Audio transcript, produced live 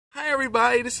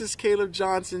everybody, this is Caleb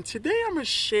Johnson. Today I'm going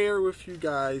to share with you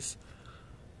guys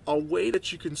a way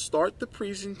that you can start the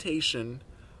presentation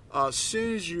as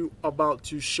soon as you about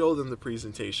to show them the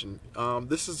presentation.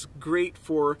 This is great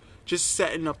for just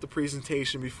setting up the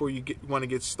presentation before you want to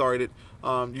get started.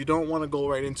 You don't want to go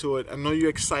right into it. I know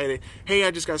you're excited. Hey, I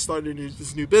just got started in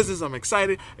this new business. I'm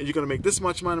excited, and you're going to make this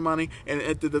much money, and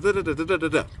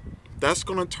that's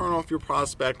going to turn off your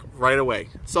prospect right away.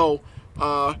 So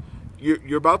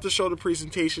you're about to show the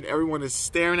presentation. Everyone is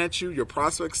staring at you. Your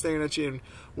prospect's staring at you, and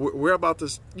we're about to,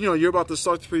 you're about to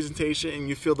start the presentation, and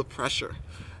you feel the pressure.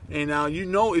 And now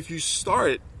if you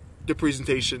start the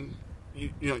presentation,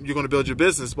 you're going to build your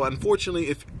business. But unfortunately,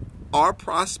 if our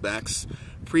prospects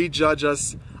prejudge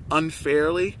us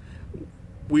unfairly,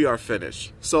 we are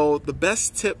finished. So the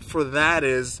best tip for that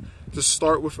is to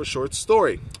start with a short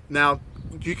story. Now,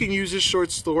 you can use this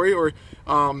short story, or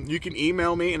you can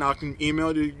email me and I can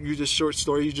email you this short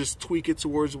story. You just tweak it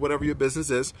towards whatever your business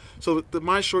is. So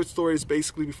my short story is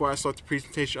basically, before I start the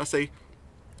presentation, I say,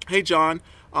 hey John,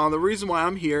 the reason why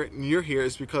I'm here and you're here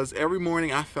is because every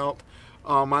morning I felt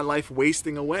my life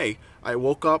wasting away. I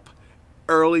woke up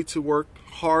early to work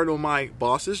hard on my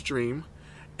boss's dream,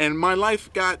 and my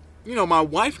life got, my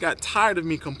wife got tired of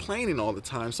me complaining all the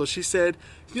time. So she said,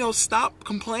 stop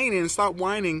complaining and stop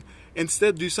whining,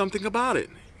 instead do something about it.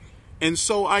 And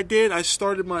so I did. I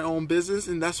started my own business,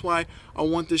 and that's why I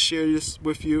want to share this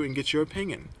with you and get your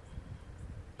opinion.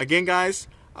 Again, guys,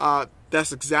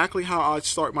 that's exactly how I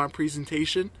start my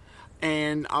presentation,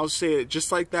 and I'll say it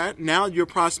just like that. Now your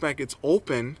prospect is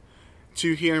open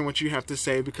to hearing what you have to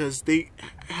say, because they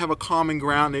have a common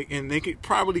ground, and they can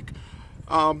probably,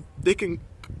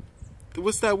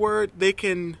 what's that word?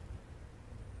 I'm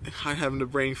having the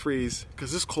brain freeze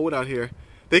because it's cold out here.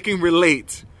 They can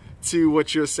relate to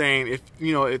what you're saying. If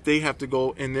they have to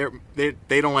go and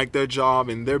they don't like their job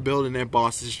and they're building their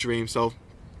boss's dream. So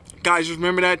guys, just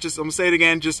remember that. I'm gonna say it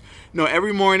again.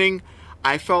 Every morning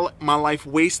I felt my life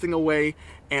wasting away,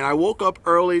 and I woke up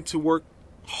early to work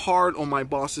hard on my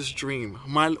boss's dream.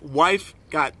 My wife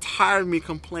got tired of me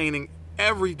complaining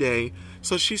every day,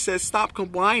 so she said, stop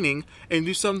complaining and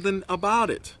do something about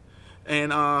it.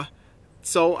 And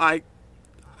so I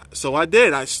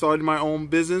did. I started my own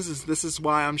business, and this is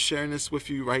why I'm sharing this with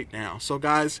you right now. So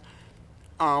guys,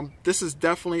 this is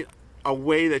definitely a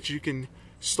way that you can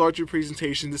start your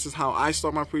presentation. This is how I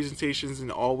start my presentations,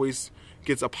 and always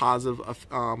gets a positive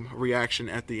reaction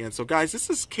at the end. So guys, this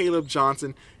is Caleb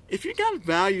Johnson. If you got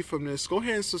value from this, go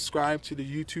ahead and subscribe to the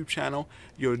YouTube channel.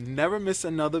 You'll never miss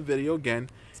another video again.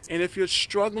 And if you're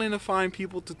struggling to find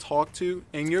people to talk to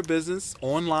in your business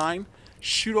online,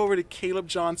 shoot over to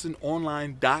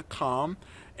calebjohnsononline.com,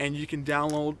 and you can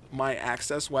download my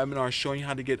Access webinar showing you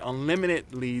how to get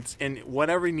unlimited leads in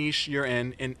whatever niche you're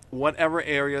in whatever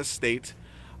area, state,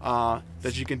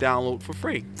 that you can download for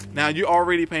free. Now, you're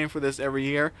already paying for this every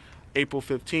year. April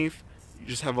 15th, you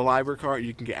just have a library card,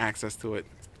 you can get access to it.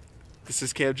 This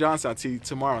is Caleb Johnson. I'll see you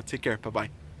tomorrow. Take care.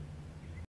 Bye-bye.